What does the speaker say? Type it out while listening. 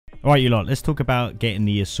Alright, you lot, let's talk about getting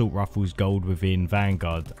the assault rifles gold within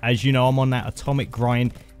Vanguard. As you know, I'm on that atomic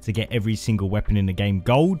grind to get every single weapon in the game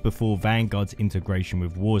gold before Vanguard's integration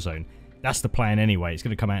with Warzone. That's the plan anyway. It's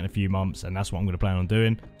going to come out in a few months, and that's what I'm going to plan on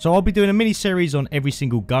doing. So I'll be doing a mini series on every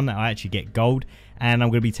single gun that I actually get gold, and I'm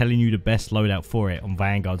going to be telling you the best loadout for it on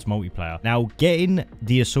Vanguard's multiplayer. Now, getting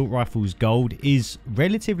the assault rifles gold is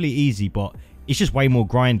relatively easy, but it's just way more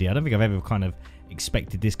grindy. I don't think I've ever kind of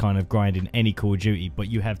expected this kind of grind in any Call of Duty, but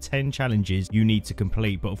you have 10 challenges you need to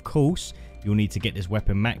complete. But of course, you'll need to get this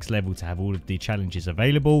weapon max level to have all of the challenges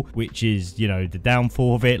available, which is, you know, the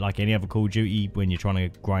downfall of it, like any other Call of Duty when you're trying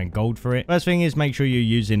to grind gold for it. First thing is, make sure you're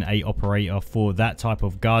using a operator for that type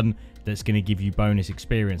of gun that's going to give you bonus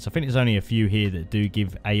experience. I think there's only a few here that do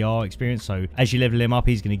give AR experience, so as you level him up,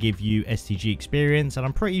 he's going to give you STG experience, and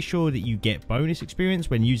I'm pretty sure that you get bonus experience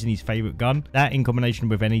when using his favorite gun. That, in combination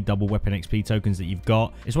with any double weapon XP tokens that you've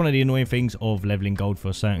got, is one of the annoying things of leveling gold for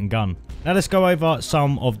a certain gun. Now let's go over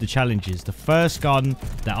some of the challenges. The first gun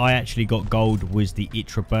that I actually got gold was the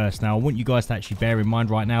Itra Burst. Now I want you guys to actually bear in mind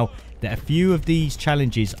right now that a few of these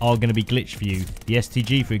challenges are going to be glitched for you. The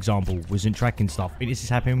STG, for example, wasn't tracking stuff. I think this is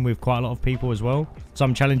happening with quite a lot of people as well.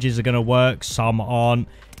 Some challenges are going to work, some aren't.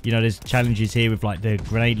 You know, there's challenges here with like the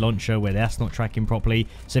grenade launcher where that's not tracking properly.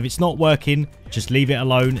 So if it's not working, just leave it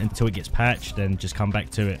alone until it gets patched and just come back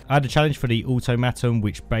to it. I had a challenge for the automaton,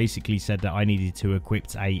 which basically said that I needed to equip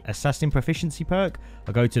a assassin proficiency perk.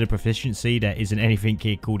 I go to the proficiency, there isn't anything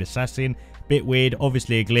here called assassin. Bit weird,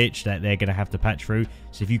 obviously a glitch that they're going to have to patch through.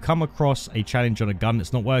 So if you come across a challenge on a gun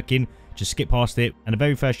that's not working, just skip past it. And the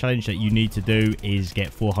very first challenge that you need to do is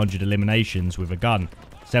get 400 eliminations with a gun.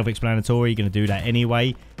 Self-explanatory, you're going to do that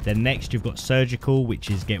anyway. Then next you've got surgical, which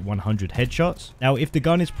is get 100 headshots. Now if the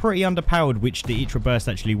gun is pretty underpowered, which the Itra Burst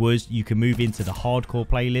actually was, you can move into the hardcore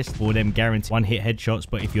playlist for them guaranteed one hit headshots.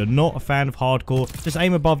 But if you're not a fan of hardcore, just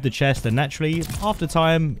aim above the chest, and naturally after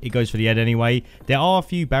time it goes for the head anyway. There are a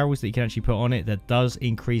few barrels that you can actually put on it that does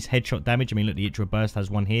increase headshot damage. I mean, look, the Itra Burst has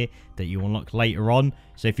one here that you unlock later on.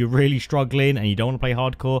 So if you're really struggling and you don't want to play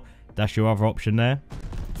hardcore, that's your other option there.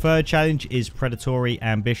 Third challenge is Predatory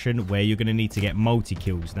Ambition, where you're going to need to get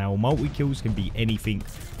multi-kills. Now, multi-kills can be anything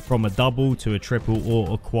from a double to a triple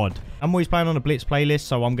or a quad. I'm always playing on a Blitz playlist,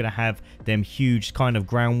 so I'm going to have them huge kind of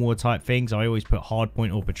ground war type things. I always put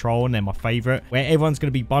Hardpoint or Patrol, and they're my favorite, where everyone's going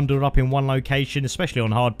to be bundled up in one location, especially on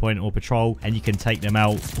Hardpoint or Patrol, and you can take them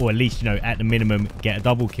out, or at least, you know, at the minimum, get a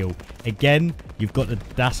double kill. Again, you've got the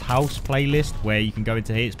Das House playlist, where you can go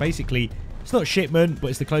into here. It's basically... it's not shipment, but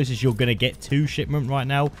it's the closest you're going to get to shipment right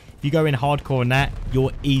now. If you go in hardcore on that,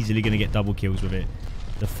 you're easily going to get double kills with it.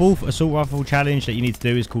 The fourth assault rifle challenge that you need to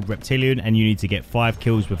do is called Reptilian, and you need to get 5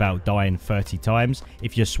 kills without dying 30 times.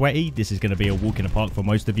 If you're sweaty, this is going to be a walk in the park for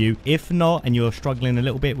most of you. If not, and you're struggling a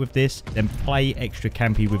little bit with this, then play extra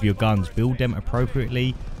campy with your guns. Build them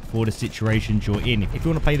appropriately for the situations you're in. If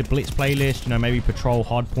you want to play the Blitz playlist, you know, maybe patrol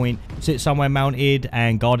hardpoint, sit somewhere mounted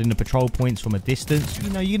and guarding the patrol points from a distance, you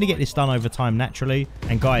know, you're going to get this done over time naturally.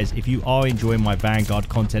 And guys, if you are enjoying my Vanguard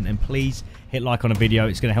content, then please hit like on a video.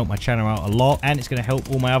 It's going to help my channel out a lot, and it's going to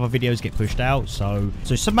help all my other videos get pushed out. So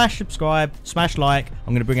smash subscribe, smash like. I'm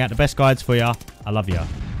going to bring out the best guides for you. I love you.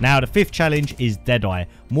 Now the fifth challenge is Deadeye.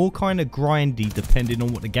 More kind of grindy depending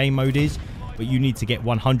on what the game mode is, but you need to get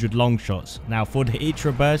 100 long shots. Now for the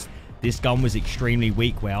Itra Burst, this gun was extremely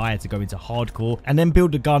weak, where I had to go into hardcore and then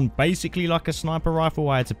build a gun basically like a sniper rifle.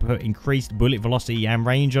 I had to put increased bullet velocity and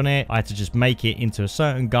range on it. I had to just make it into a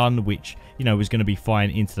certain gun which, you know, was going to be fine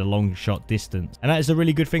into the long shot distance. And that is the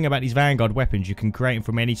really good thing about these Vanguard weapons. You can create them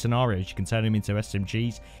from any scenarios. You can turn them into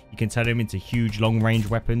SMGs. You can turn them into huge long range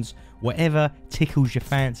weapons. Whatever tickles your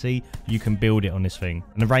fancy, you can build it on this thing.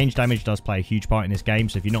 And the range damage does play a huge part in this game,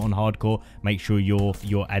 so if you're not on hardcore, make sure you're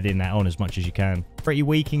adding that on as much as you can. Pretty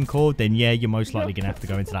weak in core, then yeah, you're most likely going to have to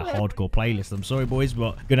go into that hardcore playlist. I'm sorry boys,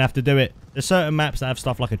 but you're going to have to do it. There's certain maps that have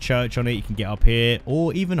stuff like a church on it you can get up here,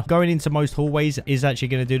 or even going into most hallways is actually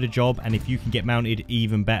going to do the job. And if you can get mounted,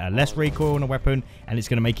 even better. Less recoil on a weapon, and it's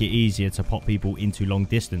going to make it easier to pop people into long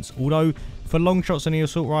distance. Although for long shots on the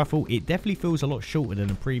assault rifle, it definitely feels a lot shorter than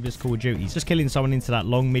the previous Call of Duty. Just killing someone into that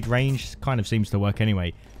long mid range kind of seems to work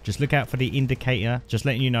anyway. Just look out for the indicator, just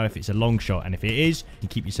letting you know if it's a long shot, and if it is, you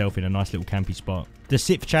keep yourself in a nice little campy spot. The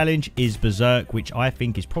sixth challenge is Berserk, which I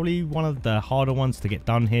think is probably one of the harder ones to get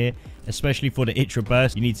done here, especially for the Itra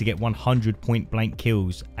burst, you need to get 100 point blank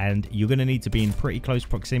kills, and you're going to need to be in pretty close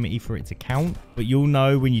proximity for it to count. But you'll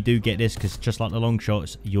know when you do get this, because just like the long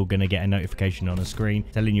shots, you're going to get a notification on the screen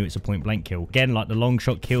telling you it's a point blank kill. Again, like the long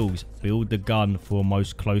shot kills, build the gun for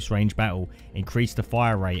most close range battle, increase the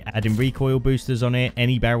fire rate, adding recoil boosters on it,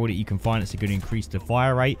 any barrel that you can find that's going to increase the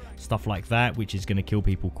fire rate, stuff like that, which is going to kill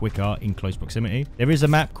people quicker in close proximity. There is a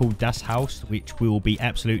map called Das Haus, which will be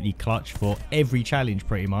absolutely clutch for every challenge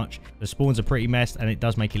pretty much. The spawns are pretty messed, and it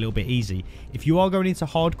does make it a little bit easy. If you are going into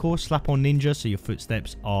hardcore, slap on ninja so your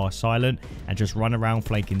footsteps are silent, and just run around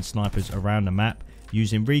flanking snipers around the map,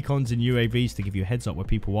 using recons and UAVs to give you a heads up where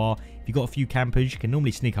people are. If you've got a few campers, you can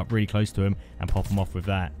normally sneak up really close to them and pop them off with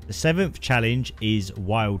that. The 7th challenge is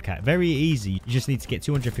Wildcat. Very easy. You just need to get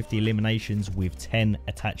 250 eliminations with 10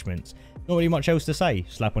 attachments. Not really much else to say.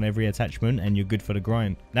 Slap on every attachment and you're good for the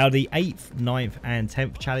grind. Now, the 8th, 9th, and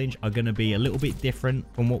 10th challenge are going to be a little bit different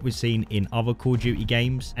from what we've seen in other Call of Duty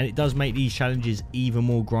games, and it does make these challenges even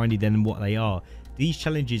more grindy than what they are. These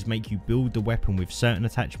challenges make you build the weapon with certain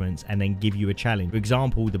attachments and then give you a challenge. For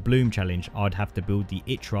example, the Bloom challenge, I'd have to build the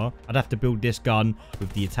Itra. I'd have to build this gun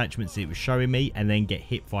with the attachments that it was showing me and then get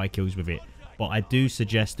hip fire kills with it. But I do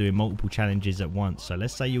suggest doing multiple challenges at once. So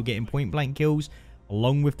let's say you're getting point blank kills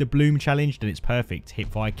along with the Bloom challenge, then it's perfect. Hip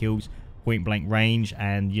fire kills, point blank range,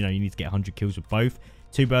 and you know, you need to get 100 kills with both.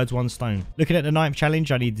 2 birds, 1 stone. Looking at the 9th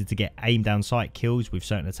challenge, I needed to get aim down sight kills with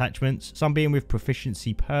certain attachments, some being with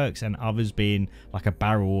proficiency perks and others being like a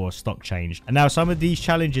barrel or stock change. And now some of these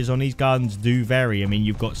challenges on these guns do vary. I mean,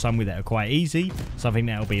 you've got some that are quite easy, something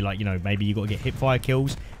that'll be like, you know, maybe you got to get hip fire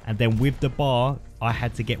kills, and then with the bar I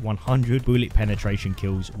had to get 100 bullet penetration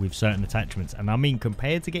kills with certain attachments. And I mean,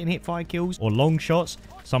 compared to getting hip fire kills or long shots,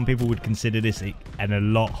 some people would consider this and a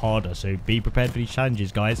lot harder. So be prepared for these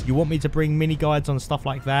challenges, guys. You want me to bring mini guides on stuff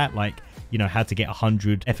like that, like, you know, how to get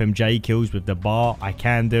 100 FMJ kills with the bar? I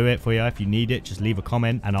can do it for you. If you need it, just leave a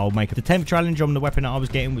comment and I'll make it. The 10th challenge on the weapon that I was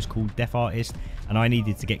getting was called Death Artist, and I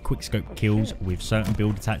needed to get quickscope kills with certain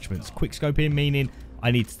build attachments. Quickscoping meaning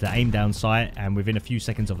I needed to aim down sight and within a few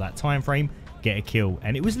seconds of that time frame get a kill,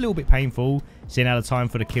 and it was a little bit painful seeing how the time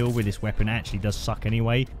for the kill with this weapon actually does suck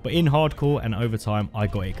anyway. But in hardcore and overtime I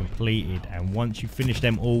got it completed, and once you finish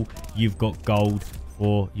them all, you've got gold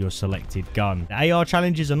for your selected gun. The AR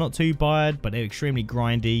challenges are not too bad, but they're extremely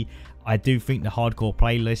grindy. I do think the hardcore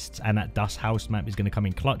playlists and that Das Haus map is going to come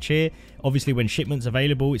in clutch here. Obviously, when shipment's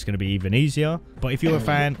available, it's going to be even easier. But if you're a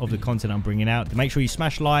fan of the content I'm bringing out, then make sure you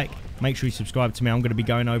smash like, make sure you subscribe to me. I'm going to be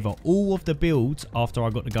going over all of the builds after I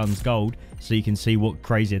got the guns gold, so you can see what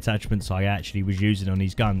crazy attachments I actually was using on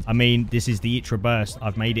these guns. I mean, this is the Itra burst.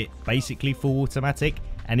 I've made it basically full automatic.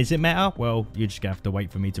 And is it meta? Well, you're just going to have to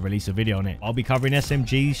wait for me to release a video on it. I'll be covering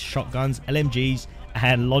SMGs, shotguns, LMGs,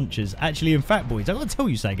 and launchers. Actually, in fact, boys, I've got to tell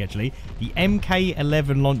you something, actually. The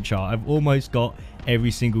MK11 launcher, I've almost got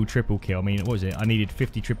every single triple kill. I mean, what was it? I needed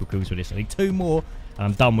 50 triple kills for this. I need 2 more, and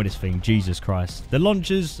I'm done with this thing. Jesus Christ. The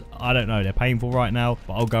launchers, I don't know. They're painful right now,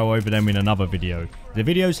 but I'll go over them in another video. If the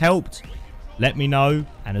video's helped, let me know.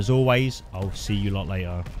 And as always, I'll see you lot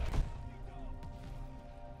later.